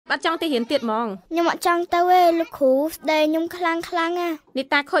អត់ចង់ទៅរៀនទៀតហ្មងខ្ញុំអត់ចង់ទៅទេលោកគ្រូស្ដីខ្ញុំខ្លាំងណានេះ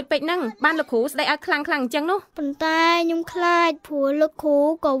តាខូចពេកហ្នឹងបានលោកគ្រូស្ដីឲ្យខ្លាំងអញ្ចឹងនោះប៉ុន្តែខ្ញុំខ្លាចព្រោះលោកគ្រូ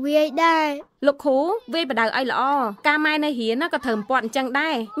ក៏វាយដែរលោកគ្រូវាយបដៅឲ្យល្អការម៉ែនៅរៀនណាក៏ត្រូវពាត់អញ្ចឹងដែ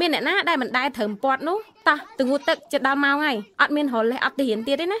រមានអ្នកណាដែលមិនដែរត្រូវពាត់នោះតោះទៅងូតទឹកជិតដល់ម៉ោងហើយអត់មានរលេះអត់ទៅរៀន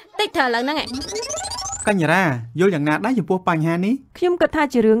ទៀតទេណាតិចត្រូវឥឡូវហ្នឹងកញ្ញារាយល់យ៉ាងណាដែរចំពោះបញ្ហានេះខ្ញុំគិតថា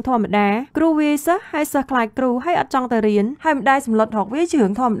ជារឿងធម្មតាគ្រូវាយសិស្សហើយសិស្សខ្លាចគ្រូហើយអត់ចង់ទៅរៀនហើយមិនដែរសម្លុតរកវាជារឿ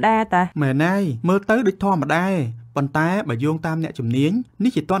ងធម្មតាតាមែនហើយមើលទៅដូចធម្មតាប៉ុន្តែបើយោងតាមអ្នកជំនាញ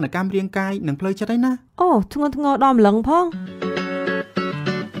នេះជាទណ្ឌកម្មរាងកាយនិងផ្លូវចិត្តឯណាអូធ្ងន់ធ្ងរដល់ម្លឹងផង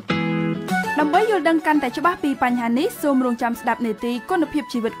ដើម្បីយល់ដឹងកាន់តែច្បាស់ពីបញ្ហានេះសូមរងចាំស្ដាប់នាទីគុណភាព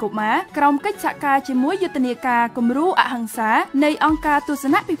ជីវិតកុមារក្រោមកិច្ចសហការជាមួយយុទ្ធនាការគំរូអហិង្សានៃអង្គការទស្ស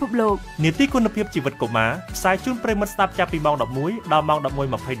នៈពិភពលោកនាទីគុណភាពជីវិតកុមារផ្សាយជូនប្រិយមិត្តស្ដាប់ចាប់ពីម៉ោង11ដល់ម៉ោង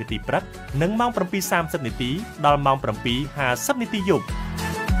11:20នាទីព្រឹកនិងម៉ោង7:30នាទីដល់ម៉ោង7:50នាទីយប់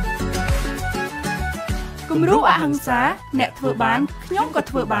គំរូអហិង្សាអ្នកធ្វើបានខ្ញុំក៏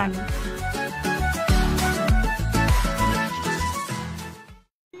ធ្វើបាន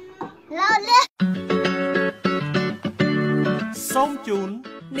សូមជូន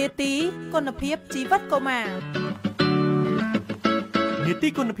នាទីគុណភាពជីវិតកុមារនីតិ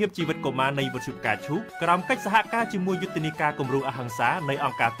គុណភាពជីវិតកុមារនៃវិទ្យុការឈូកក្រោមកិច្ចសហការជាមួយយុទ្ធនាការគំរូអហិង្សានៃអ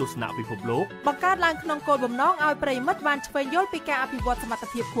ង្គការទស្សនៈពិភពលោកបង្កើតឡើងក្នុងគោលបំណងឲ្យប្រិយមិត្តបានឆ្វេងយល់ពីការអភិវឌ្ឍសមត្ថ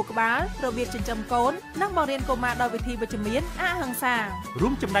ភាពខួរក្បាលរបៀបចិញ្ចឹមកូននិងបង្រៀនកុមារដោយវិធីវិជ្ជមានអហិង្សារួ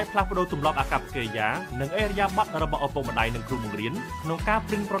មចំណែកផ្លាស់ប្ដូរទម្លាប់អាកប្បកិរិយានិងឥរិយាបថរបស់ឪពុកម្ដាយនិងគ្រូបង្រៀនក្នុងការ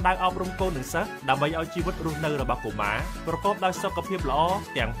ព្រៀងប្រដៅអប់រំកូននិងសិស្សដើម្បីឲ្យជីវិតរស់នៅរបស់កុមារប្រកបដោយសុខភាពល្អ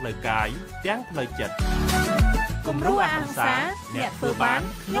ទាំងផ្លូវកាយទាំងផ្លូវចិត្តគំរូអហិង្សាអ្នកធ្វើបាន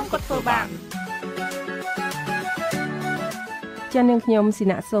ខ្ញុំក៏ធ្វើបានចា៎នាងខ្ញុំស៊ី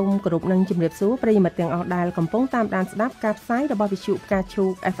ណាសូមគោរពនឹងជម្រាបសួរប្រិយមិត្តទាំងអស់ដែលកំពុងតាមដានស្ដាប់ការផ្សាយរបស់វិទ្យុផ្កាឈូ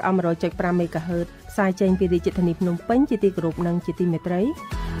ក FM 100.5 MHz ផ្សាយចេញពីរាជធានីភ្នំពេញជាទីគោរពនិងជាទីមេត្រី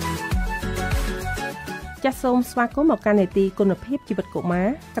ចាសសូមស្វាគមន៍មកកាន់នេតិគុណភាពជីវិតកុមារ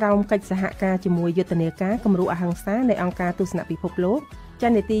ក្រោមកិច្ចសហការជាមួយយុទ្ធនាការគំរូអហិង្សានៃអង្គការទស្សនៈពិភពលោក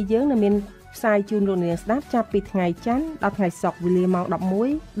ចា៎នេតិយើងនឹងមានផ្សាយជូនលោកនាងស្ដាប់ចាប់ពីថ្ងៃច័ន្ទដល់ថ្ងៃសុក្រវេលាម៉ោង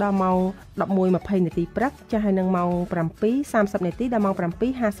11ដល់ម៉ោង11:20នាទីព្រឹកចាស់ហើយនឹងម៉ោង7:30នាទីដល់ម៉ោង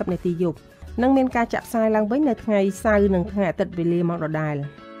7:50នាទីយប់និងមានការចាក់ផ្សាយឡើងវិញនៅថ្ងៃសៅរ៍និងថ្ងៃអាទិត្យវេលាម៉ោងដដែល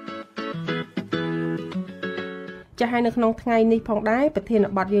ចាស់ហើយនៅក្នុងថ្ងៃនេះផងដែរប្រធាន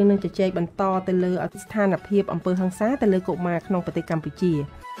បទយើងនឹងជជែកបន្តទៅលើស្ថានភាពអំពើហិង្សាទៅលើកុមារក្នុងប្រទេសកម្ពុជា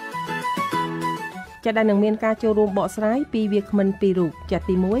ចាដែលនឹងមានការចូលរួមបកស្រាយពីវាគ្មិនពីររូបចា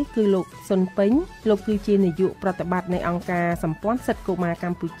ទី1គឺលោកសុនពេញលោកគឺជានាយកប្រតិបត្តិនៃអង្គការសម្ព័ន្ធសិទ្ធិកុមារក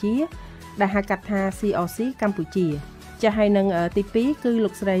ម្ពុជាដែលហៅកាត់ថា CRC កម្ពុជាចាហើយនឹងទី2គឺលោ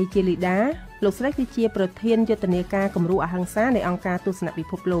កស្រីជាលីដាលោកស្រីគឺជាប្រធានយុទ្ធនាការគំរូអហិង្សានៃអង្គការទស្សនៈពិ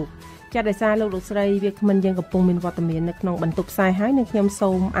ភពលោកចាដោយសារលោកស្រីវាគ្មិនយើងកំពុងមានវត្តមាននៅក្នុងបន្ទប់ផ្សាយហើយនឹងខ្ញុំសូ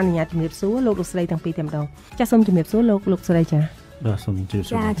មអនុញ្ញាតជម្រាបសួរលោកស្រីទាំងពីរតែម្ដងចាសូមជម្រាបសួរលោកស្រីចាបាទសូមជម្រាប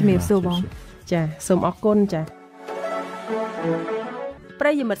សួរចាជម្រាបសួរបងចាសូមអរគុណចាប្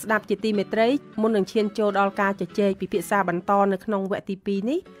រិយមិត្តស្ដាប់ជាទីមេត្រីមុននឹងឈានចូលដល់ការជជែកពិភាក្សាបន្តនៅក្នុងវគ្គទី2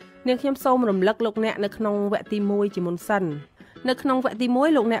នេះនាងខ្ញុំសូមរំលឹកលោកអ្នកនៅក្នុងវគ្គទី1ជាមុនសិននៅក្នុងវគ្គទី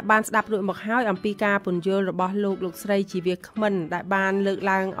1លោកអ្នកបានស្ដាប់រួចមកហើយអំពីការពន្យល់របស់លោកស្រីជាវាគ្មិនដែលបានលើក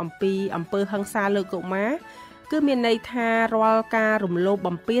ឡើងអំពីអំពើហិង្សាលើកុមារគឺមានន័យថារាល់ការរំលោភ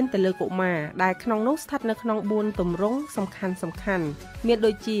បំពានទៅលើកុមារដែលក្នុងនោះស្ថិតនៅក្នុង4ទម្រង់សំខាន់មាន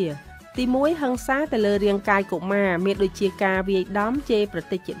ដូចជាទី1ហិង្សាទៅលើរាងកាយកុមារមានដូចជាការវាយដំជេរប្រ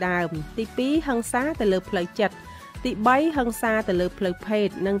តិជាដើមទី2ហិង្សាទៅលើផ្លូវចិត្តទី3ហិង្សាទៅលើផ្លូវភេទ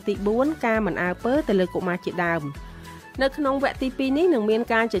និងទី4ការមិនអើពើទៅលើកុមារជាដើមនៅក្នុងវគ្គទី2នេះនឹងមាន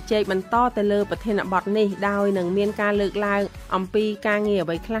ការជជែកបន្តទៅលើប្រធានបទនេះដោយនឹងមានការលើកឡើងអំពីការងារអ្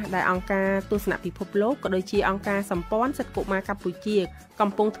វីខ្លះដែលអង្គការទស្សនៈពិភពលោកក៏ដូចជាអង្គការសម្ព័ន្ធសិទ្ធិកុមារកម្ពុជាកំ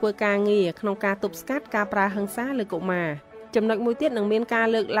ពុងធ្វើការងារក្នុងការទប់ស្កាត់ការប្រើហិង្សាលើកុមារចំណុចមួយទៀតនឹងមានការ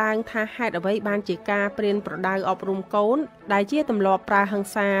លើកឡើងថាហេតុអ្វីបានជាការព្រានប្រដៅអប់រំកូនដែលជាទម្លាប់ប្រើហិង្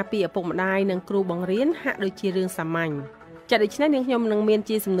សាពីឪពុកម្ដាយនិងគ្រូបង្រៀនហាក់ដូចជារឿងសាមញ្ញចាដូច្នេះនាងខ្ញុំនឹងមាន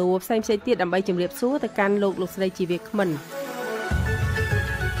ជាសំណួរផ្សេងៗទៀតដើម្បីជម្រាបសួរទៅកាន់លោកស្រីជាវាគ្មិន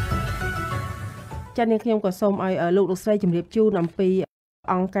ចានាងខ្ញុំក៏សូមឲ្យលោកស្រីជម្រាបជូនអំពី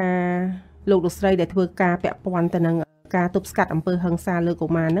អង្គការលោកស្រីដែលធ្វើការពាក់ព័ន្ធទៅនឹងការទប់ស្កាត់អំពើហិង្សាលើកុ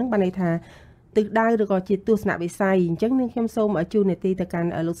មារហ្នឹងបានន័យថាទិសដៅឬក៏ជាទស្សនវិស័យអញ្ចឹងនាងខ្ញុំសូមជូននីតិទៅកាន់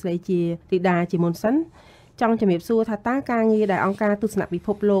លោកស្រីជាធីតាជាមុនសិនចង់ជំរាបសួរថាតើការងារដែលអង្គការទស្សនពិភ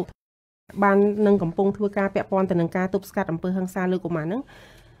ពលោកបាននឹងកំពុងធ្វើការពាក់ព័ន្ធទៅនឹងការទប់ស្កាត់អំពើហិង្សាលើកុមារហ្នឹង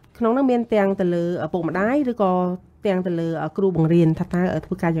ក្នុងនោះមានទាំងទៅលើឪពុកម្ដាយឬក៏ទាំងទៅលើគ្រូបង្រៀនថាតើធ្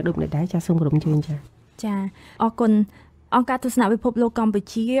វើការយ៉ាងដូចម្តេចដែរចាសូមគោរពជឿចាចាអរគុណ អង្គការទស្សនវិភពលោកកម្ពុ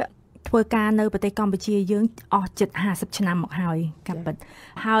ជាធ្វើការនៅប្រទេសកម្ពុជាយើងអស់ជិត50ឆ្នាំមកហើយកាពិត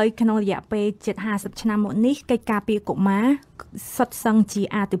ហើយក្នុងរយៈពេលជិត50ឆ្នាំមកនេះកិច្ចការពារកុមារសុទ្ធសឹងជា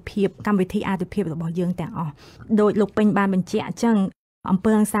អាទិភាពកម្មវិធីអាទិភាពរបស់យើងទាំងអស់ដោយលោកពេញបានបញ្ជាក់អញ្ចឹងអំ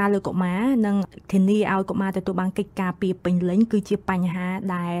ពើហិង្សាលើកុមារនិងធានាឲ្យកុមារទទួលបានកិច្ចការពារពេញលេញគឺជាបញ្ហា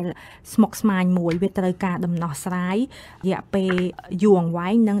ដែលស្មុគស្មាញមួយវាត្រូវការដំណោះស្រាយរយៈពេលយូរអង្វែ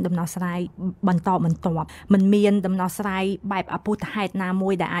ងនិងដំណោះស្រាយបន្តបន្ទាប់មិនមានដំណោះស្រាយបែបអពុធហេតុណាមួ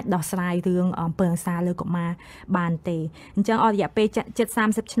យដែលអាចដោះស្រាយរឿងអំពើហិង្សាលើកុមារបានទេអញ្ចឹងអស់រយៈពេលជិត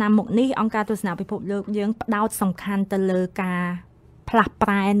30ឆ្នាំមកនេះអង្គការទស្សនវិភពលោកយើងផ្ដោតសំខាន់ទៅលើការផ្លាស់ប្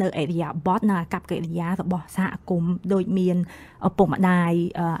រែនៅអរិយាប័ត្រនៅអាកប្បកិរិយារបស់សហគមន៍ដូចមានឪពុកម្ដាយ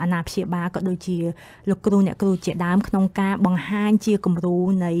អាណាព្យាបាលក៏ដូចជាលោកគ្រូអ្នកគ្រូជាដើមក្នុងការបង្ហាញជាគំរូ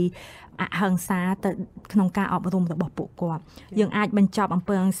នៃអហិង្សាទៅក្នុងការអប់រំរបស់ពួកគាត់យើងអាចបញ្ចប់អំ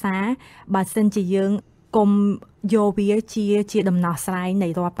ពើហិង្សាបើសិនជាយើងកុំយកវាជាដំណោះស្រាយនៃ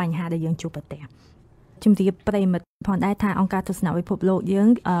រាល់បញ្ហាដែលយើងជួបប្រទះជំរាបប្រិមិត្តផងដែរថាអង្គការទស្សនវិភពលោកយើង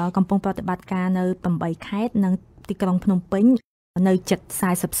កំពុងប្រតិបត្តិការនៅ8ខេត្តនិងទីក្រុងភ្នំពេញនៅជិត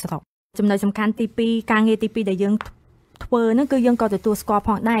40ស្រុកចំណុចសំខាន់ទី2ការងារទី2ដែលយើងធ្វើហ្នឹងគឺយើងក៏ទទួលស្គាល់ផ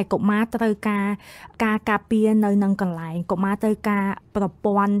ងដែរកុមារត្រូវការការពារនៅនឹងកន្លែងកុមារត្រូវការប្រ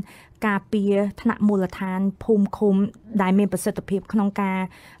ព័ន្ធការពារថ្នាក់មូលដ្ឋានភូមិឃុំដែលមានប្រសិទ្ធភាពក្នុងការ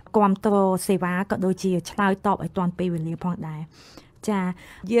គ្រប់គ្រងសេវាក៏ដូចជាឆ្លើយតបឲ្យទាន់ពេលវេលាផងដែរចា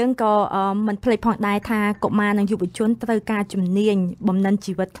យើងក៏មិនភ្លេចផងដែរថាកុមារនិងយុវជនត្រូវការជំនាញបំណិន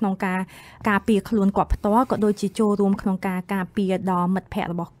ជីវិតក្នុងការពារខ្លួនគាត់ផ្ទាល់ក៏ដូចជាចូលរួមក្នុងការពារដល់មិត្តភ័ក្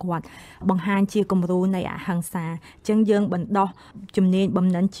តិរបស់គាត់បង្ហាញជាគំរូនៃអហិង្សាអញ្ចឹងយើងបណ្ដុះជំនាញបំ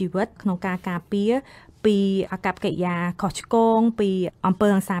ណិនជីវិតក្នុងការពារពីអាកប្បកិរិយាខុសឆ្គងពីអំពើ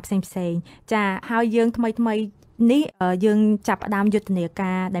ហិង្សាផ្សេងចាហើយយើងថ្មីនេះយើងចាប់ផ្ដើមយុទ្ធនា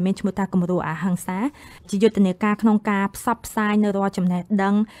ការដែលមានឈ្មោះថាគំរូអហិង្សាជាយុទ្ធនាការក្នុងការផ្សព្វផ្សាយនៅរាល់ចំណេះដឹ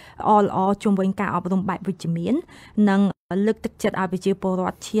ងល្អជុំវិញការអប់រំបែបវិជ្ជមាននិងលើកទឹកចិត្តឲ្យប្រជាពលរ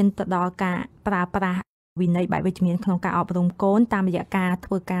ដ្ឋឈានទៅដល់ការប្រើប្រាស់វិន័យបែបវិជ្ជមានក្នុងការអប់រំកូនតាមរយៈការ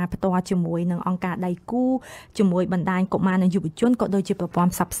ធ្វើការផ្ទាល់ជាមួយនឹងអង្គការដៃគូជាមួយបណ្ដាញកុមារនិងយុវជនក៏ដូចជាប្រព័ន្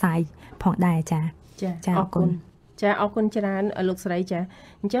ធផ្សព្វផ្សាយផងដែរចាអរគុណចាអរគុណច្រើនលោកស្រីចា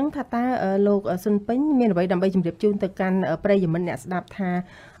អញ្ចឹងថាតើលោកស៊ុនពេញមានអ្វីដើម្បីជម្រាបជូនទៅកាន់ប្រិយមិត្តអ្នកស្ដាប់ថា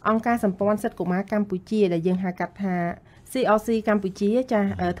អង្គការសម្ព័ន្ធសិទ្ធិកុមារកម្ពុជាដែលយើងហៅកាត់ថា CRC កម្ពុជាចា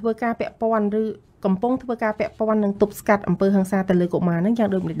ធ្វើការពាក់ព័ន្ធឬកំពុងធ្វើការពាក់ព័ន្ធនឹងទប់ស្កាត់អំពើហិង្សាទៅលើកុមារហ្នឹងយ៉ាង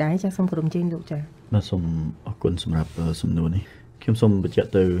ដូចម្តេចដែរចាសូមគោរពជើញលោកចាបាទសូមអរគុណសម្រាប់សំណួរនេះខ្ញុំសូមបញ្ជាក់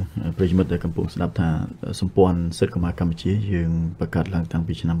ទៅប្រិយមិត្តដែលកំពុងស្ដាប់ថាសម្ព័ន្ធសិទ្ធិកុមារកម្ពុជាយើងបង្កើតឡើងតាំង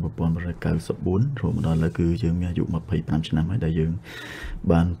ពីឆ្នាំ1994រួមដល់ឥឡូវគឺយើងមានអាយុ25ឆ្នាំហើយដែលយើង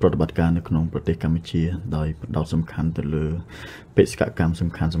បានប្រតិបត្តិការនៅក្នុងប្រទេសកម្ពុជាដោយផ្ដោតសំខាន់ទៅលើបេសកកម្មសំ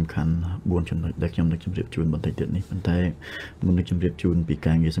ខាន់4ចំណុចដែលខ្ញុំនឹងជម្រាបជូនបន្តិចទៀតនេះប៉ុន្តែមុននឹងជម្រាបជូនពី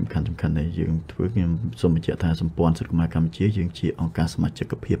ការងារសំខាន់ដែលយើងធ្វើខ្ញុំសូមបញ្ជាក់ថាសម្ព័ន្ធសិទ្ធិកុមារកម្ពុជាយើងជាអង្គការសមាជិ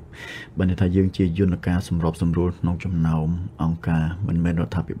កភាពបានន័យថាយើងជាយន្តការសម្របសម្រួលក្នុងចំណោមអង្គការមិនមែនរ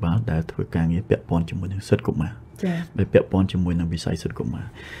ដ្ឋាភិបាលដែលធ្វើការងារពាក់ព័ន្ធជាមួយនឹងសិទ្ធិកុមារដែលពាក់ព័ន្ធជាមួយនឹងវិស័យសិទ្ធិកុមារ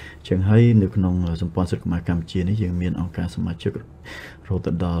ចឹងហើយនៅក្នុងសម្ព័ន្ធសិទ្ធិកុមារកម្ពុជានេះយើងមានអង្គការសមាជិករហូត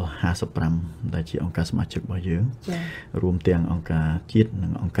ដល់55ដែលជាអង្គការសមាជិករបស់យើងរួមទាំងអង្គការជាតិនិ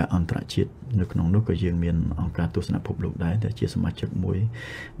ងអង្គការអន្តរជាតិនៅក្នុងនោះក៏យើងមានអង្គការទស្សនវិភពលោកដែរដែលជាសមាជិកមួយ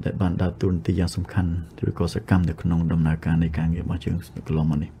ដែលបានដើរតួនាទីយ៉ាងសំខាន់ឬក៏សកម្មនៅក្នុងដំណើរការនៃការងាររបស់យើងកន្លង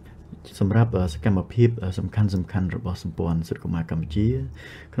មកនេះសម្រាប់សកម្មភាពសំខាន់របស់សម្ព័ន្ធសិទ្ធិកុមារកម្ពុជា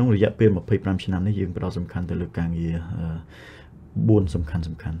ក្នុងរយៈពេល25ឆ្នាំនេះយើងផ្ដោតសំខាន់ទៅលើការងារ4សំខាន់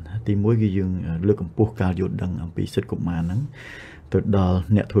ទី1គឺយើងលើកកម្ពស់ការយល់ដឹងអំពីសិទ្ធិកុមារហ្នឹងទៅដល់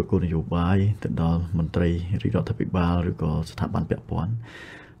អ្នកធ្វើគោលនយោបាយទៅដល់មន្ត្រីរាជរដ្ឋាភិបាលឬក៏ស្ថាប័នពាក់ព័ន្ធ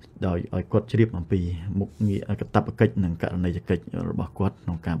ដោយឲ្យគាត់ជ្រាបអំពីមុខងារកាតព្វកិច្ចនិងករណីយកិច្ចរបស់គាត់ក្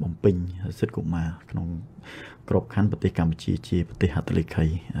នុងការបំពេញសិទ្ធិកុមារក្នុងក្របខ័ណ្ឌប្រទេសកម្ពុជាជាប្រទេសហត្ថលេខី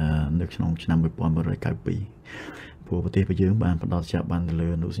នៅក្នុងឆ្នាំ1992ព្រោះប្រទេសយើងបានផ្ដល់ជាបានទៅលើ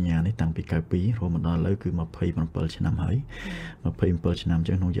អនុសញ្ញានេះតាំងពី92រហូតមកដល់ឥឡូវគឺ27ឆ្នាំហើយ27ឆ្នាំ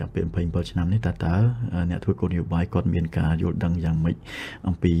ចឹងក្នុងរយៈពេល27ឆ្នាំនេះតើអ្នកធ្វើគោលនយោបាយគាត់មានការយល់ដឹងយ៉ាងម៉េច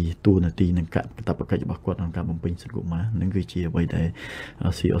អំពីទួលនីតិនិងកាតព្វកិច្ចរបស់គាត់ក្នុងការបំពេញសិទ្ធិកុមារនឹងគឺជាអ្វីដែល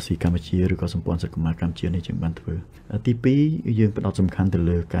CRC កម្ពុជាឬក៏សម្ព័ន្ធសិទ្ធិកុមារកម្ពុជានេះយើងបានធ្វើទី2យើងផ្ដោតសំខាន់ទៅ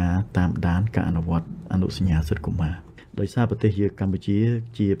លើការតាមដានការអនុវត្តអនុសញ្ញាសិទ្ធិកុមារដោយសារប្រទេសយើងកម្ពុជា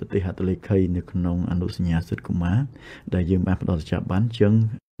ជាប្រទេសហត្ថលេខីនៅក្នុងអនុសញ្ញាសិទ្ធិកុមារដែលយើងបានផ្ដល់សេចក្ដីបានចឹង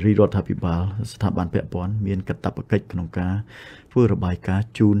រាជរដ្ឋាភិបាលស្ថាប័នពាក់ព័ន្ធមានកាតព្វកិច្ចក្នុងការធ្វើរបាយការណ៍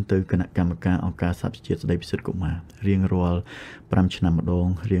ជូនទៅគណៈកម្មការអង្គការសហប្រជាជាតិស្តីពីសិទ្ធិកុមាររៀងរាល់5ឆ្នាំម្ដង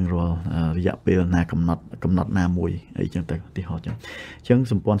រៀងរាល់រយៈពេលណាកំណត់ណាមួយអីចឹងទៅឧទាហរណ៍ចឹងអញ្ចឹង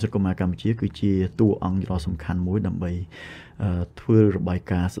សម្ព័ន្ធសិទ្ធិកុមារកម្ពុជាគឺជាតួអង្គដ៏សំខាន់មួយដើម្បីធ្វើរបាយ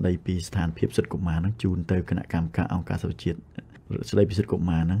ការណ៍ស្តីពីស្ថានភាពសិទ្ធិកុមារនឹងជូនទៅគណៈកម្មការអង្គការសហប្រជាជាតិស្តីពីសិទ្ធិកុ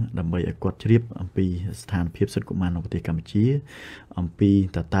មារហ្នឹងដើម្បីឲ្យគាត់ជ្រាបអំពីស្ថានភាពសិទ្ធិកុមារនៅប្រទេសកម្ពុជាអំពី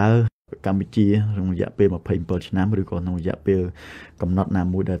តើកម្ពុជាក្នុងរយៈពេល27ឆ្នាំឬក៏ក្នុងរយៈពេលកំណត់ណា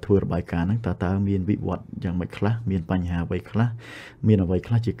មួយដែលធ្វើរបាយការណ៍ហ្នឹងតើមានវិវត្តយ៉ាងម៉េចខ្លះមានបញ្ហាអ្វីខ្លះមានអ្វី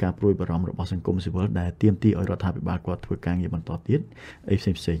ខ្លះជាការព្រួយបារម្ភរបស់សង្គមស៊ីវិលដែលទាមទារឲ្យរដ្ឋាភិបាលគាត់ធ្វើការងារបន្តទៀតអីផ្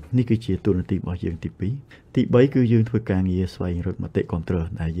សេងៗនេះគឺជាទូរនទីរបស់យើងទី2ទី3គឺយើងធ្វើការងារស្វែងរកមតិគាំទ្រ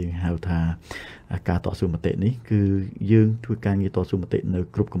ដែលយើងហៅថាការតស៊ូមតិនេះគឺយើងធ្វើការងារតស៊ូមតិនៅ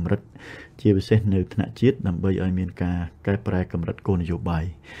គ្រប់កម្រិតជាពិសេសនៅថ្នាក់ជាតិដើម្បីឲ្យមានការកែប្រែកម្រិតគោលនយោបាយ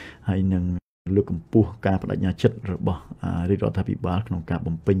ហើយនឹងលើកកម្ពស់ការបដិញ្ញាចិត្តរបស់រាជរដ្ឋាភិបាលក្នុងការ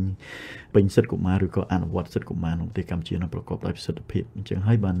បំពេញសិទ្ធិកុមារឬក៏អនុវត្តសិទ្ធិកុមារក្នុងប្រទេសកម្ពុជានឹងប្រកបដោយប្រសិទ្ធភាពអញ្ចឹង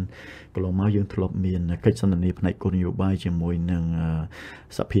ហើយបានកន្លងមកយើងធ្លាប់មានកិច្ចសន្ទនាផ្នែកគោលនយោបាយជាមួយនឹង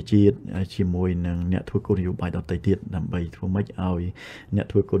សភាជាតិជាមួយនឹងអ្នកធ្វើគោលនយោបាយដទៃទៀតដើម្បីធ្វើម៉េចឲ្យអ្នក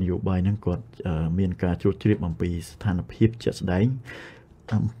ធ្វើគោលនយោបាយហ្នឹងគាត់មានការជ្រួតជ្រាបអំពីស្ថានភាពជាក់ស្ដែង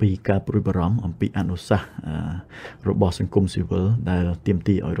អំពីការព្រួយបារម្ភអំពីអនុសាសន៍របស់សង្គមស៊ីវិលដែលទាម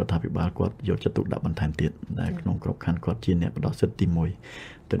ទារឲ្យរដ្ឋាភិបាលគាត់យកចិត្តទុកដាក់បន្ថែមទៀតដែលក្នុងក្របខ័ណ្ឌគាត់ជាអ្នកផ្ដល់សិទ្ធិទី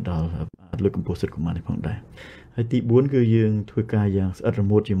1ទៅដល់លើកកម្ពស់សិទ្ធិកុមារនេះផងដែរហើយទី4គឺយើងធ្វើការយ៉ាងស្អិតរ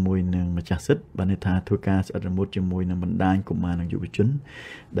មួតជាមួយនឹងម្ចាស់សិទ្ធិបានន័យថាធ្វើការស្អិតរមួតជាមួយនឹងបណ្ដាញកុមារនិងយុវជន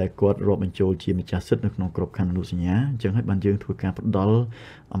ដែលគាត់រាប់បញ្ចូលជាម្ចាស់សិទ្ធិនៅក្នុងក្របខ័ណ្ឌអនុសញ្ញាអញ្ចឹងហើយបានយើងធ្វើការផ្ដល់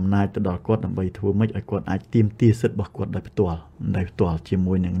អំណាចទៅដល់គាត់ដើម្បីធ្វើម៉េចឲ្យគាត់អាចទាមទារសិទ្ធិរបស់គាត់ដោយផ្ទាល់ជា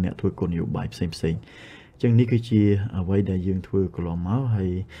មួយនឹងអ្នកធ្វើគោលនយោបាយផ្សេងៗចឹងនេះគឺជាអ្វីដែលយើងធ្វើកន្លងមកហើយ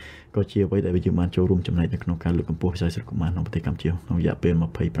ក៏ជាអ្វីដែលយើងបានចូលរួមចំណែកនៅក្នុងការលើកកម្ពស់វិស័យសិទ្ធិកុមារក្នុងប្រទេសកម្ពុជាក្នុងរយៈពេល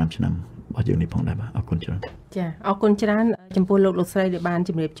25ឆ្នាំរបស់យើងនេះផងដែរបាទអរគុណច្រើនចាអរគុណច្រើនចំពោះលោកស្រីដែលបានជ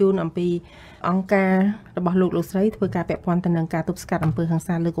ម្រាបជូនអំពីអង្គការរបស់លោកស្រីធ្វើការពាក់ព័ន្ធទៅនឹងការទប់ស្កាត់អំពើហិង្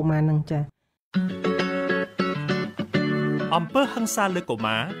សាលើកុមារនឹងចាអំពើហិង្សាលើកុ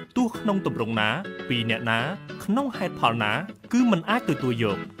មារទោះក្នុងទម្រង់ណាពីអ្នកណាក្នុងហេតុផលណាគឺមិនអាចទទួលយ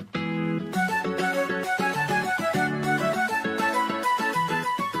ក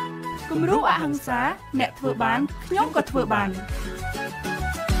គំរូអហិង្សាអ្នកធ្វើបានខ្ញុំក៏ធ្វើបាន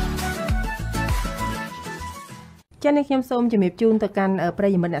ចា៎នេះខ្ញុំសូមជម្រាបជូនទៅកាន់ប្រិ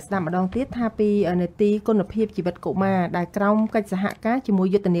យមិត្តអ្នកស្ដាប់ម្ដងទៀតថាពីនីតិគុណភាពជីវិតកុមារដែលក្រោមកិច្ចសហការជាមួយ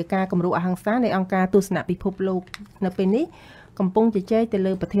យុទ្ធនាការគំរូអហិង្សានៃអង្គការទស្សនពិភពលោកនៅពេលនេះកំពុងជជែកទៅ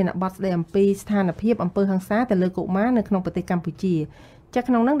លើប្រធានបទស្ដីអំពីស្ថានភាពអំពើហិង្សាទៅលើកុមារនៅក្នុងប្រទេសកម្ពុជាចា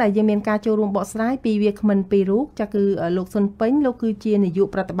ក្នុងនោះដែលយើងមានការចូលរួមបកស្រាយពីវាគ្មិនពីររូបចាគឺលោកសុនពេញលោកគឺជានាយក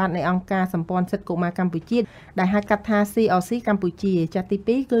ប្រតិបត្តិនៃអង្គការសម្ព័ន្ធសិទ្ធិកុមារកម្ពុជាដែលហៅកាត់ថា CRC កម្ពុជាចាទី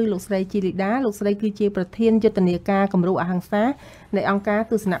2គឺលោកស្រីជីលីដាលោកស្រីគឺជាប្រធានយុទ្ធនាការគំរូអហិង្សានៃអង្គការ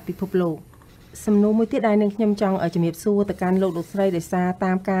ទស្សនពិភពលោកសំណួរមួយទៀតដែលនឹងខ្ញុំចង់ជំរាបសួរទៅកាន់លោកស្រីដោយសារ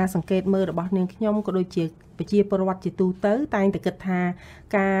តាមការសង្កេតមើលរបស់នាងខ្ញុំក៏ដូចជាប្រជាពលរដ្ឋជាទូទៅតែងតែគិតថា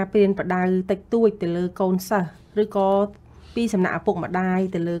ការព្រានប្រដៅតិចតួចទៅលើកូនសិស្សឬក៏ពីសំណាក់ឪពុកម្ដាយ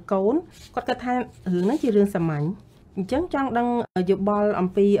ទៅលើកូនគាត់គិតថារឿងហ្នឹងជារឿងសាមញ្ញអញ្ចឹងចង់ដឹងយោបល់អំ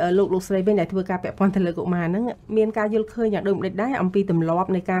ពីលោកស្រីវិញដែលធ្វើការពាក់ព័ន្ធទៅលើកុមារហ្នឹងមានការយល់ឃើញយ៉ាងដូចម្តេចដែរអំពីទម្លាប់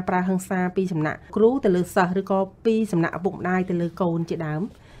នៃការប្រើហិង្សាពីសំណាក់គ្រូទៅលើសិស្សឬក៏ពីសំណាក់ឪពុកម្ដាយទៅលើកូនជាដើម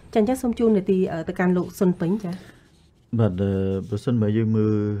ចាអញ្ចឹងសូមជូននីតិទៅកាន់លោកសុនពេញចាបាទបើសិនបើយើងមើ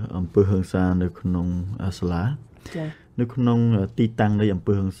លអំពើហិង្សានៅក្នុងសាលាចានៅក្នុងទីតាំងនៃអំ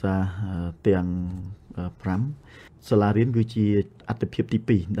ពើហិង្សាទាំង5សាលារៀនគឺជាអត្ថិភាពទី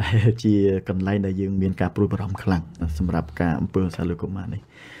2ដែលជាកន្លែងដែលយើងមានការព្រួយបារម្ភខ្លាំងសម្រាប់ការអំពើហិង្សាលើកុមារនេះ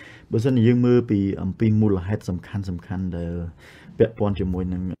បើសិនជាយើងមើលពីអំពីមូលហេតុសំខាន់ដែលពាក់ព័ន្ធជាមួយ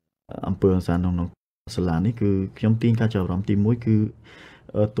នឹងអំពើហិង្សាក្នុងសាលានេះគឺខ្ញុំទាញការចាប់អារម្មណ៍ទី1គឺ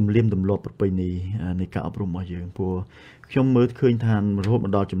ទំនៀមទម្លាប់ប្រពៃណីនៃការអប់រំរបស់យើងព្រោះខ្ញុំមើលឃើញថារហូតម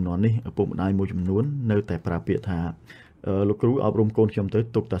កដល់ចំនួននេះឪពុកម្ដាយមួយចំនួននៅតែប្រើពាក្យថាលោកគ្រូអប់រំកូនខ្ញុំទៅ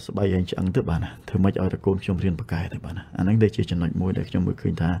ទុកតែស្បៃឯងឆ្អឹងទៅបាទណាធ្វើម៉េចឲ្យតែកូនខ្ញុំរៀនប៉ាកែទៅបាទណាអាហ្នឹងដែលជាចំណុចមួយដែលខ្ញុំមើលឃើ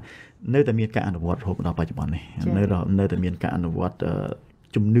ញថានៅតែមានការអនុវត្តរហូតដល់បច្ចុប្បន្ននេះនៅតែមានការអនុវត្ត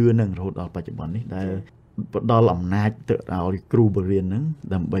ជំនឿនឹងរហូតដល់បច្ចុប្បន្ននេះដែលផ្ដល់អំណាចទៅឲ្យគ្រូបរិញ្ញានឹង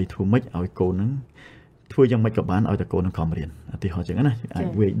ដើម្បីធ្វើម៉េចឲ្យកូននឹងធ្វើយ៉ាងម៉េចក៏បានឲ្យតែកូននឹងខំរៀនឧទាហរណ៍ចឹងណាអាច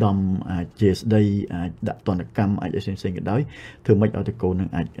វាយដំអាចជាស្ដីអាចដាក់ទណ្ឌកម្មអាចផ្សេងៗក៏ដោយធ្វើម៉េចឲ្យតែកូននឹង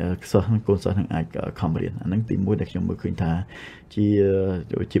អាចកូនសិស្សនឹងអាចខំរៀនអាហ្នឹងទី1ដែលខ្ញុំមើលឃើញថា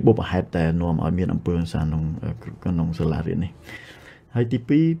ជាបុព្វហេតុតែនាំឲ្យមានអំពើហិង្សាក្នុងសាលារៀននេះហើយទី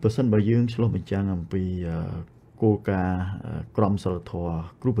2បើសិនបើយើងឆ្លុះបញ្ចាំងអំពី គោលការណ៍ក្រមសីលធម៌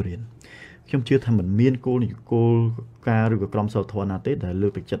គ្រូបរៀនខ្ញុំជឿថាមិនមានគោលការណ៍ឬក៏ក្រមសីលធម៌ណាទេដែលលើ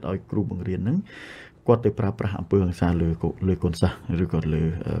កទឹកចិត្តឲ្យគ្រូបង្រៀនហ្នឹងគាត់ទៅប្រើប្រាស់អំពើហិង្សាលើកូនសិស្សឬក៏លើ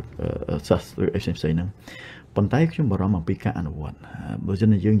សិស្សឬអីផ្សេងៗហ្នឹងប៉ុន្តែខ្ញុំបារម្ភអំពីការអនុវត្តបើ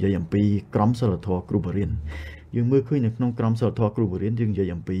មិនយើងនិយាយអំពីក្រមសីលធម៌គ្រូបង្រៀនយើងមើលឃើញនៅក្នុងក្រមសីលធម៌គ្រូបង្រៀនយើងនិយាយ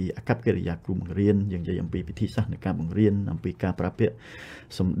អំពីអាកប្បកិរិយាគ្រូបង្រៀនយើងនិយាយអំពីពិធីសាស្ត្រនៃការបង្រៀនអំពីការប្រើប្រាស់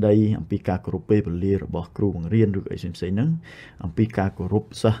សម្ដីអំពីការគោរពពេលវេលារបស់គ្រូបង្រៀនឬក៏អីផ្សេងៗហ្នឹងអំពីការគោរព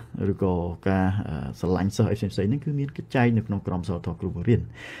សិស្សឬក៏ការស្រឡាញ់សិស្សអីផ្សេងៗហ្នឹងគឺមានកិច្ចចែងនៅក្នុងក្រមសីលធម៌គ្រូបង្រៀន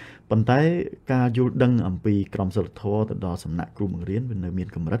ប៉ុន្តែការយល់ដឹងអំពីក្រមសីលធម៌ទៅដល់សំណាក់គ្រូបង្រៀនវានៅមាន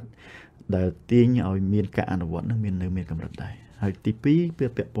កម្រិតដែលទាញឲ្យមានការអនុវត្តនឹងមានកម្រិតដែរហើយទី2វា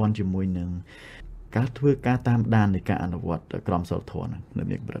ពាក់ព័ន្ធជាមួយនឹងការធ្វើការតាមដាននៃការអនុវត្តក្រមសីលធម៌ហ្នឹងនៅ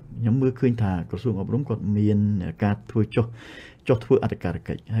មានកម្រិតខ្ញុំមើលឃើញថាក្រសួងអប់រំគាត់មានការធ្វើចុះធ្វើអធិការ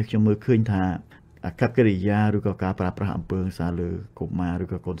កិច្ចហើយខ្ញុំមើលឃើញថាអាកប្បកិរិយាឬក៏ការប្រើប្រាស់អំពើហិង្សាលើកុមារឬ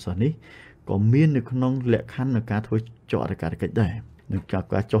ក៏កូនសិស្សនេះក៏មាននៅក្នុងលក្ខខណ្ឌនៃការធ្វើចុះអធិការកិច្ចដែរនឹង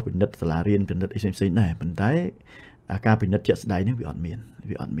ការចុះពិនិត្យសាលារៀនពិនិត្យអីផ្សេងៗដែរប៉ុន្តែការពិនិត្យជាក់ស្ដែងនេះវាអត់មាន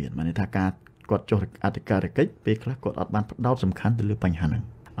មានន័យថាការគាត់ចុះអធិការកិច្ចពេលខ្លះគាត់អត់បានផ្ដោតសំខាន់ទៅលើបញ្ហាហ្នឹង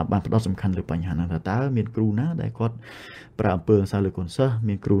អត់បានផ្ដោតសំខាន់លើបញ្ហាហ្នឹងថាតើមានគ្រូណាដែលគាត់ប្រើអំពើហិង្សាលើកូនសិស្ស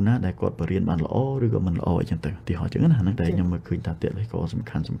មានគ្រូណាដែលគាត់បរៀនបានល្អឬក៏មិនល្អអីចឹងទៅទីហោះចឹងណាហ្នឹងតែខ្ញុំមើលឃើញថាតេឡេក៏សំ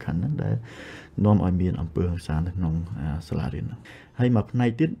ខាន់ហ្នឹងដែលនាំឲ្យមានអំពើហិង្សានៅក្នុងសាលារៀនហើយមួយផ្នែក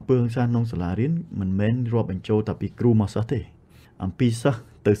ទៀតអំពើហិង្សាក្នុងសាលារៀនមិនមែនរាប់បញ្ចូលតែពីគ្រូមកសិស្សទេអំពីសិស្ស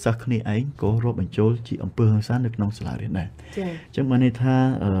ទៅសិស្សគ្នាឯងក៏រាប់បញ្ចូលជាអំពើហិង្សានៅក្នុងសាលារៀនដែរចា៎អញ្ចឹងបានន័យថា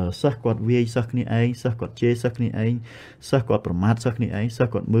សិស្សគាត់វាយសិស្សគ្នាឯងសិស្សគាត់ជេរសិស្សគ្នាឯងសិស្សគាត់ប្រមាថសិស្សគ្នាឯងសិស្ស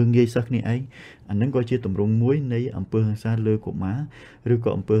គាត់មើលងាយសិស្សគ្នាឯងអាហ្នឹងក៏ជាទម្រង់មួយនៃអំពើហិង្សាលើកុមារឬក៏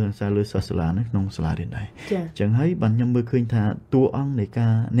អំពើហិង្សាលើសិស្សសាលានៅក្នុងសាលារៀនដែរចា៎អញ្ចឹងហើយបានខ្ញុំមើលឃើញថាតួអង្គនៃកា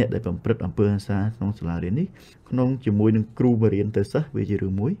រអ្នកដែលប្រព្រឹត្តអំពើហិង្សាក្នុងសាលារៀននេះក្នុងជាមួយនឹងគ្រូបរៀនទៅសិស្សវាជា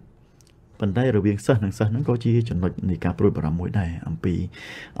រឿងមួយប៉ុន្តែរវាងសិស្សនិងសិស្សហ្នឹងក៏ជាចំណុចនៃការព្រួយបារម្ភមួយដែរអំពី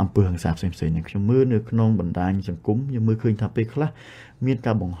អំពើហិង្សាផ្សេងៗហ្នឹងខ្ញុំមើលនៅក្នុងបណ្ដាញសង្គមខ្ញុំមើលឃើញថាពេលខ្លះមាន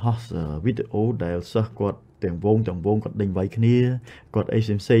ការបង្ហោះវីដេអូដែលសិស្សគាត់ទាំងវងគាត់ដេញវាយគ្នាគាត់អី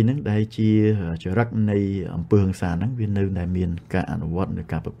ផ្សេងៗហ្នឹងដែលជាចរិតនៃអំពើហិង្សាហ្នឹងវានៅតែមានការអនុវត្តនៃ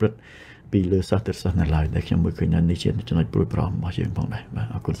ការប្រព្រឹត្តពីលើសិស្សទៅសិស្សនៅឡើយដែលខ្ញុំមើលឃើញនេះជាចំណុចព្រួយបារម្ភរបស់យើងផងដែរបាទ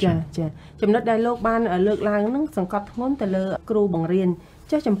អរគុណចា៎ចំណុចដែលលោកបានលើកឡើងហ្នឹងសង្កត់ធ្ងន់ទៅលើគ្រូបង្រៀន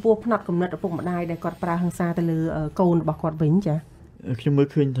ចាស់ចំពោះផ្នត់គំនិតឪពុកម្ដាយដែលគាត់ប្រើហិង្សាទៅលើកូនរបស់គាត់វិញចាខ្ញុំមើល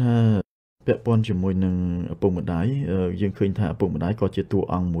ឃើញថាពាក់ព័ន្ធជាមួយនឹងឪពុកម្ដាយយើងឃើញថាឪពុកម្ដាយក៏ជាតួ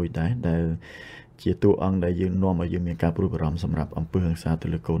អង្គមួយដែរដែលជាតួអង្គដែលយើងនាំឲ្យយើងមានការព្រួយបារម្ភសម្រាប់អំពើហិង្សាទៅ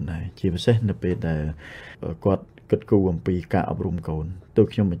លើកូនដែរជាពិសេសនៅពេលដែលគាត់គិតគូរអំពីការអប់រំកូនទៅ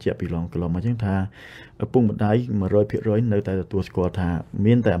ខ្ញុំបញ្ជាក់ពីឡងកន្លងមកចឹងថាឪពុកម្ដាយ 100% នៅតែទទួលស្គាល់ថា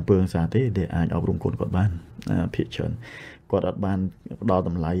មានតែអំពើហិង្សាទេដែលអាចអប់រំកូនគាត់បានភាគច្រើនគាត់អត់បានផ្ដល់ត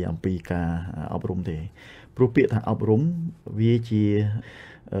ម្លៃអំពីការអប់រំទេព្រោះពាក្យថាអប់រំវាជា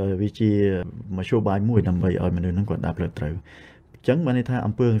មធ្យោបាយមួយដើម្បីឲ្យមនុស្សហ្នឹងគាត់ដើរផ្លូវត្រូវអញ្ចឹងបានន័យថា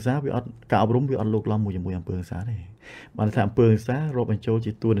អំពើហិង្សាវាអត់ការអប់រំវាអត់លោកឡំមួយជាមួយអំពើហិង្សាទេបានន័យថាអំពើហិង្សារាប់បញ្ចូល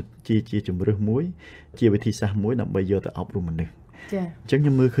ជាជាជំរើសមួយជាវិធីសាស្ត្រមួយដើម្បីយកទៅអប់រំមនុស្សចា៎អញ្ចឹងខ្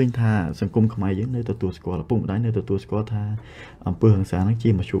ញុំមើលឃើញថាសង្គមខ្មែរយើងនៅទទួលស្គាល់ឪពុកម្ដាយនៅទទួលស្គាល់ថាអំពើហិង្សាហ្នឹងជា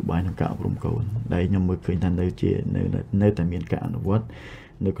មធ្យោបាយក្នុងការអប់រំកូនដែលខ្ញុំមើលឃើញថានៅតែមានការអនុវត្ត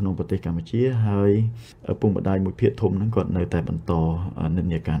នៅក្នុងប្រទេសកម្ពុជាហើយឪពុកម្ដាយមួយភាគធំហ្នឹងគាត់នៅតែបន្តនិ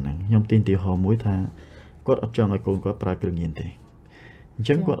ន្នាការហ្នឹងខ្ញុំទាញទីហោមួយថាគាត់អត់ចង់ឲ្យកូនគាត់ប្រើគ្រឿងញៀនទេអញ្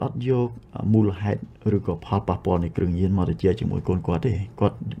ចឹងគាត់អត់យកមូលហេតុឬក៏ផលប៉ះពាល់នៃគ្រឿងញៀនមកទៅជាជាមួយកូនគាត់ទេគា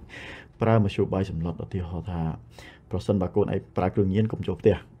ត់ប្រើមធ្យោបាយសម្លុតឧទាហរណ៍ថាប្រសិនបើកូនឯងប្រើគ្រឿងញៀនកុំចូលផ្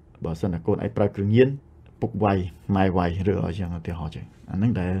ទះបើសិនតែកូនឯងប្រើគ្រឿងញៀនពុកវាយម៉ែវាយឬអីចឹងឧទាហរណ៍ចឹងអាហ្នឹ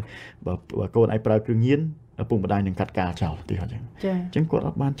ងដែលបើកូនឯងប្រើគ្រឿងញៀនឪពុកម្ដាយនឹងកាត់ការចោលទីហោះចឹងអញ្ចឹងគាត់អ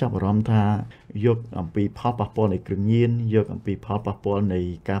ត់បានចាប់អារម្មណ៍ថាយកអំពីផលប៉ះពាល់នៃគ្រឿងញៀនយកអំពីផលប៉ះពាល់នៃ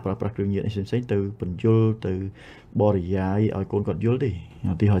ការប្រើប្រាស់គ្រឿងញៀនអីផ្សេងៗទៅបញ្យល់ទៅបរិយាយឲ្យកូនគាត់យល់ទេ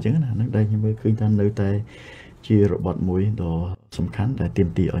ទីហោះចឹងណាហ្នឹងដែលខ្ញុំមើលឃើញថានៅតែជារបត់មួយដ៏សំខាន់ដែលទាម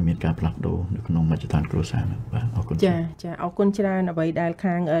ទារឲ្យមានការផ្លាស់ប្ដូរនៅក្នុងមជ្ឈដ្ឋានគ្រួសារហ្នឹងបាទអរគុណចាអរគុណច្រើនអ្វីដែល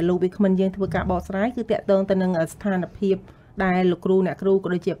ខាងលោកវិក្កាមយើងធ្វើការបកស្រាយគឺតាក់ទងទៅនឹងស្ថានភាពដែលលោកគ្រូអ្នកគ្រូក៏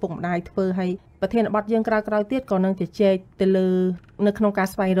ដូចជាឪពុកម្ដាយធ្វើឲ្យប្រធានបទយើងក្រោយៗទៀតក៏នឹងជជែកទៅលើនៅក្នុងការ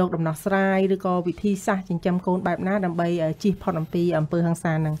ស្វែងរកដំណោះស្រាយឬក៏វិធីសាស្ត្រចិញ្ចឹមកូនបែបណាដើម្បីជៀសផុតអំពីអំពើហិង្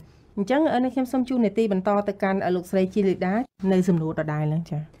សាហ្នឹងអញ្ចឹងនេះខ្ញុំសូមជូននីតិបន្តទៅកាន់លោកស្រីជីលីដានៅសំណួរដដែលហ្នឹង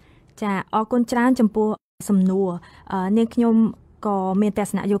ចាអរគុណច្រើនចំពោះសំណួរនាងខ្ញុំក៏មានទស្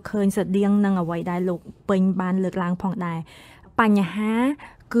សនៈយកឃើញស្រដៀងនឹងអ្វីដែលលោកពេញបានលើកឡើងផងដែរបញ្ហា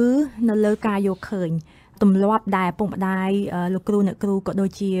គឺនៅលើការយកឃើញ ទម្លាប់ដែលពុកម្ដាយលោកគ្រូអ្នកគ្រូក៏ដូច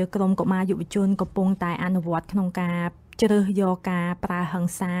ជាក្រុមកុមារយុវជនកំពុងតែអនុវត្តក្នុងការជ្រើសយកការប្រើហិ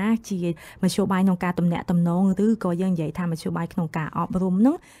ង្សាជាមធ្យោបាយក្នុងការទំនាក់ទំនងឬក៏យើងនិយាយថាមធ្យោបាយក្នុងការអប់រំហ្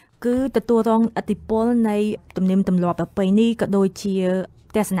នឹងគឺទទួលរងឥទ្ធិពលនៃទំនៀមទម្លាប់ប្រពៃណីក៏ដូចជា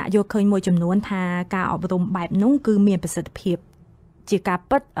ទស្សនៈយកឃើញមួយចំនួនថាការអប់រំបែបនោះគឺមានប្រសិទ្ធភាពជាការ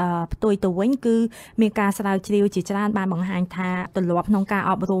ពិតផ្ទុយទៅវិញគឺមានការស្រាវជ្រាវជាច្រើនបានបង្ហាញថាទម្លាប់ក្នុងការ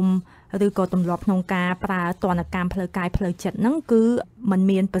អប់រំឬក៏ទម្លាប់ក្នុងការប្រើទណ្ឌកម្មផ្លូវកាយផ្លូវចិត្តហ្នឹងគឺมัน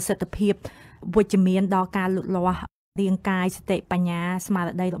មានប្រសិទ្ធភាពវិជ្ជមានដល់ការលូតលាស់រាងកាយសតិបញ្ញាស្មារ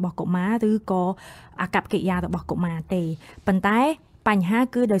តីរបស់កុមារឬក៏អាកប្បកិរិយារបស់កុមារទេប៉ុន្តែបញ្ហា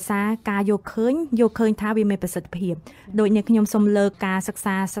គឺដោយសារការយកឃើញថាវាមានប្រសិទ្ធភាពដូចនេះខ្ញុំសូមលើកការសិក្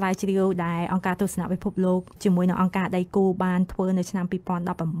សាស្រាវជ្រាវដែលអង្គការទស្សនវិភពលោកជាមួយនឹងអង្គការដៃគូបានធ្វើនៅឆ្នាំ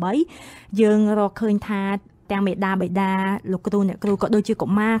2018យើងរកឃើញថាទាំងមេដាបេដាលោកគ្រូអ្នកគ្រូក៏ដូចជាកុ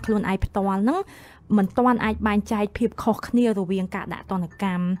មារខ្លួនឯងផ្ទាល់ហ្នឹងមិនទាន់អាចបែងចែកភាពខុសគ្នារវាងការដាក់ទណ្ឌក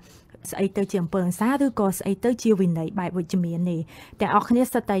ម្មស្អីទៅជាអំពើហិង្សាឬក៏ស្អីទៅជាវិន័យបែបវិជ្ជមាននេះទាំងអស់គ្នា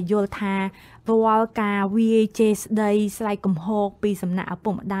សិតតែយល់ថារាល់ការវាយជេរស្ដីស្រែកកំហុសពីសំណាក់ឪពុ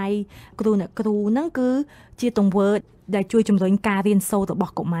កម្ដាយគ្រូអ្នកគ្រូហ្នឹងគឺជាទង្វើដែលជួយជំរុញការរៀនសូត្ររប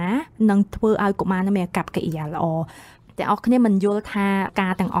ស់កុមារនិងធ្វើឲ្យកុមារមានអាកប្បកិរិយាល្អទាំងអស់គ្នាមិនយល់ថាកា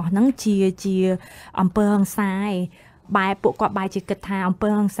រទាំងអស់ហ្នឹងជាអំពើហិង្សាឯងបែបពួកគាត់បែរជាគិតថាអំពើ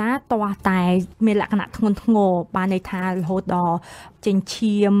ហិង្សាតោះតែមានលក្ខណៈធ្ងន់ធ្ងរបានន័យថារហូតដល់ចិញ្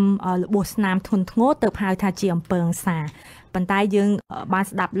ចៀមរបួសស្នាមធ្ងន់ធ្ងរទៅហៅថាជាអំពើហិង្សាប៉ុន្តែយើងបាន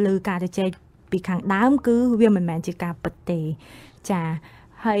ស្ដាប់ឮការជជែកពីខាងដើមគឺវាមិនមែនជាការពិតទេចា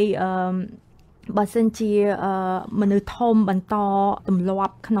ហើយបើសិនជាមនុស្សធំបន្តទម្លា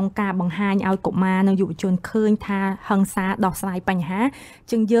ប់ក្នុងការបង្ហាញឲ្យកុមារនិងយុវជនឃើញថាហិង្សាដោះស្រាយបញ្ហា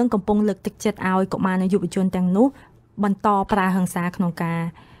ជាងយើងកំពុងលើកទឹកចិត្តឲ្យកុមារនិងយុវជនទាំងនោះបន្តប្រើហិង្សាក្នុងការ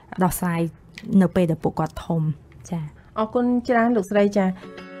ដោះស្រាយនៅពេលដែលពួកគាត់ធំចា៎អរគុណច្រើនលោកស្រីចា៎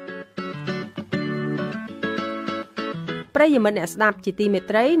ប្រិយមិត្តអ្នកស្ដាប់ជាទីមេ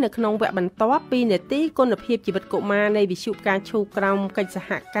ត្រីនៅក្នុងវគ្គបន្ទាប់ពីនេតិគុណភាពជីវិតកុមារនៃវិទ្យុផ្កាឈូកក្រោមកិច្ចសហ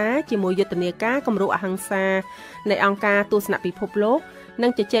ការជាមួយយុទ្ធនាការគំរូអហិង្សានៃអង្គការទស្សនពិភពលោកនឹ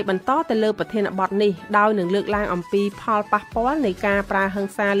ងជជែកបន្តទៅលើប្រធានបទនេះដោយនឹងលើកឡើងអំពីផលប៉ះពាល់នៃការប្រើហិ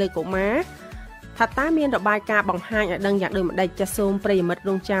ង្សាលើកុមារថាតើមានរបាយការណ៍បង្ហាញឲ្យដឹងយ៉ាងដូចម្តេចចាសសូមប្រិយមិត្ត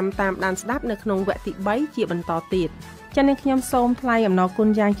រងចាំតាមដានស្ដាប់នៅក្នុងវគ្គទី3ជាបន្តទៀតចា៎នាងខ្ញុំសូមថ្លែងអំណរគុណ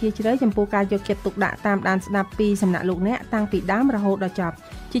យ៉ាងជ្រាលជ្រៅចំពោះការយកចិត្តទុកដាក់តាមដានស្ដាប់ពីសំណាក់លោកអ្នកតាំងពីដើមរហូតដល់ចប់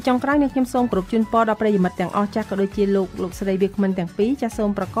ជាចុងក្រោយនាងខ្ញុំសូមគោរពជូនពរដល់ប្រិយមិត្តទាំងអស់ចាស់ក៏ដូចជាលោកស្រីវាគ្មិនទាំងពីរចាសសូម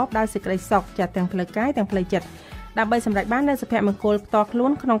ប្រកបដោយសេចក្តីសុខចាស់ទាំងផ្លូវកាយទាំងផ្លូវចិត្តដើម្បីសម្រេចបាននូវសុភមង្គលផ្ទាល់ខ្លួ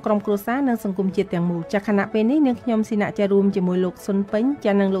នក្នុងក្រុមគ្រួសារនិងសង្គមជាតិទាំងមូលចាខណៈពេលនេះនាងខ្ញុំស៊ីណាចារួមជាមួយលោកសុនពេញ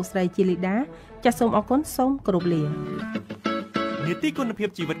ចានិងលោកស្រីជាលីដាចាសូមអរគុណសូមគោរពលានីតិគុណភាព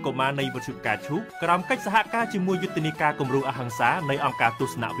ជីវិតកុមារនៃវិទ្យុផ្កាឈូកក្រោមកិច្ចសហការជាមួយយុទ្ធនាការគំរូអហិង្សានៃអង្គការទ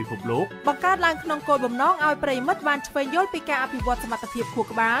ស្សនពិភពលោកបង្កើតឡើងក្នុងគោលបំណងឲ្យប្រិយមិត្តបានឆ្វេងយល់ពីការអភិវឌ្ឍសមត្ថភាពខួរ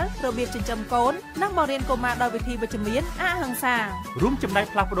ក្បាលរបៀបចិញ្ចឹមកូននិងបង្រៀនកុមារដោយវិធីវិជ្ជមានអហិង្សារួមចំណែក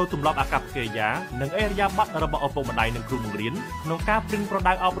ផ្លាស់ប្ដូរទម្លាប់អាកប្បកិរិយានិងឥរិយាបថរបស់ឪពុកម្ដាយនិងគ្រូបង្រៀនក្នុងការប្រឹងប្រ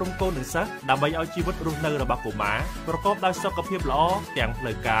ដៅអប់រំកូននិងសិស្សដើម្បីឲ្យជីវិតរស់នៅរបស់កុមារប្រកបដោយសុខភាពល្អទាំងផ្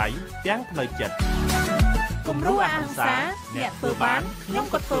លូវកាយទាំងផ្លូវចិត្តគំរូអហិង្សាអ្នកធ្វើបានខ្ញុំ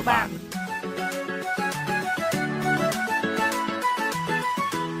ក៏ធ្វើបាន